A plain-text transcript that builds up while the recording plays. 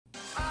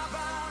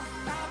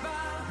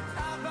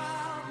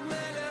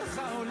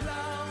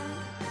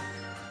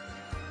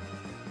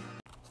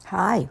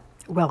Hi,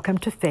 welcome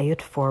to Fay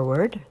It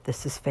Forward.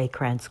 This is Faye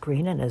Krantz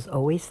Green, and as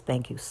always,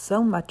 thank you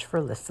so much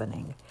for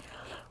listening.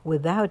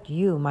 Without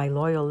you, my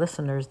loyal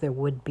listeners, there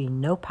would be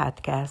no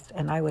podcast,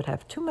 and I would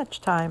have too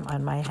much time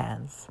on my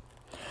hands.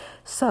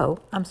 So,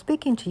 I'm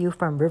speaking to you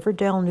from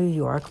Riverdale, New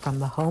York, from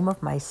the home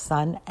of my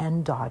son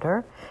and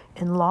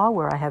daughter-in-law,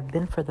 where I have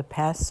been for the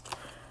past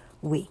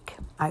week.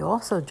 I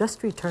also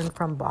just returned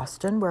from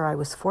Boston, where I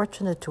was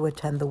fortunate to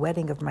attend the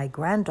wedding of my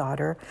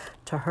granddaughter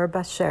to her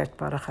Bashert,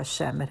 Baruch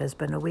Hashem. It has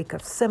been a week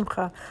of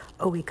simcha,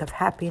 a week of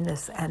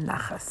happiness and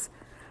nachas.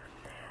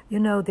 You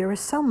know, there is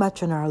so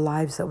much in our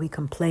lives that we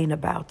complain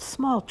about,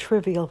 small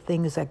trivial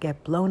things that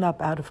get blown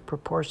up out of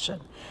proportion.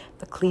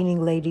 The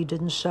cleaning lady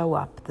didn't show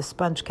up, the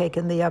sponge cake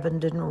in the oven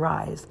didn't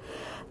rise,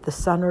 the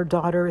son or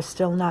daughter is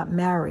still not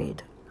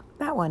married.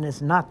 That one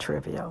is not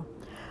trivial.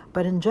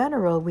 But in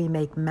general, we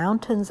make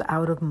mountains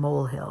out of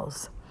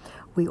molehills.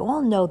 We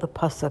all know the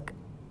pasuk,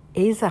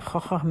 Eza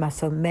chochmah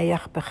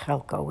someach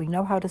bechelko. We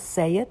know how to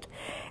say it,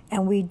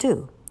 and we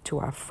do, to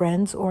our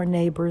friends or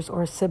neighbors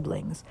or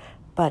siblings.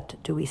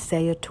 But do we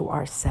say it to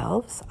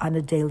ourselves on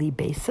a daily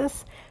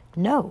basis?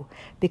 No,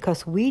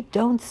 because we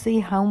don't see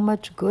how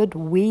much good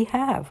we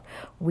have.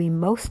 We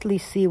mostly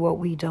see what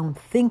we don't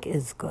think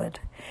is good.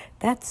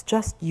 That's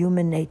just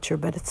human nature,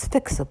 but it's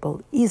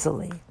fixable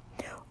easily.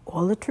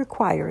 All it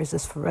requires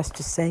is for us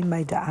to say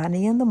my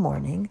da'ani in the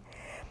morning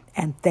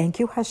and thank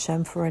you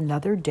Hashem for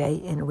another day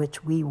in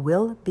which we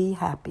will be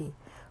happy.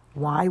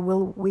 Why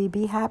will we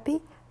be happy?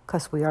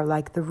 Because we are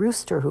like the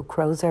rooster who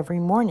crows every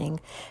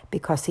morning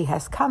because he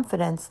has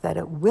confidence that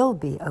it will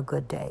be a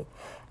good day.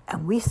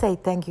 And we say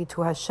thank you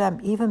to Hashem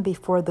even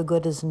before the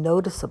good is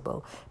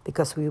noticeable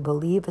because we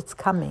believe it's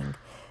coming.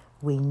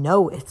 We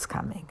know it's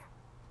coming.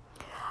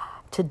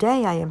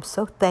 Today, I am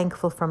so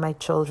thankful for my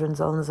children,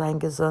 Sollen sein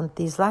gesund.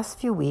 These last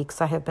few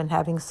weeks, I have been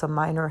having some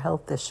minor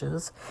health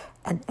issues,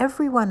 and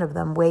every one of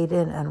them weighed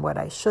in on what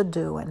I should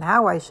do and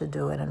how I should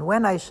do it and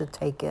when I should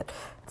take it,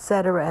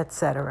 etc.,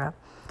 etc.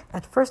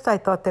 At first, I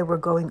thought they were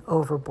going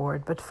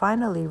overboard, but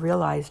finally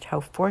realized how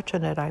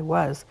fortunate I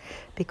was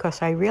because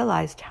I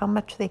realized how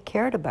much they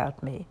cared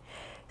about me.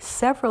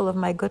 Several of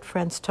my good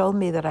friends told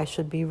me that I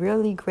should be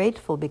really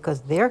grateful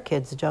because their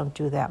kids don't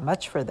do that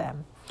much for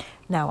them.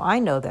 Now, I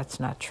know that's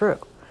not true,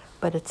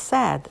 but it's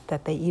sad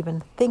that they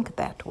even think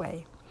that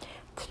way.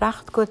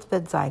 Tracht Gut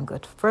wird sein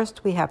gut.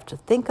 First, we have to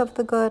think of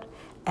the good,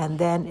 and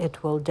then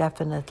it will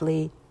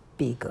definitely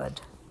be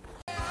good.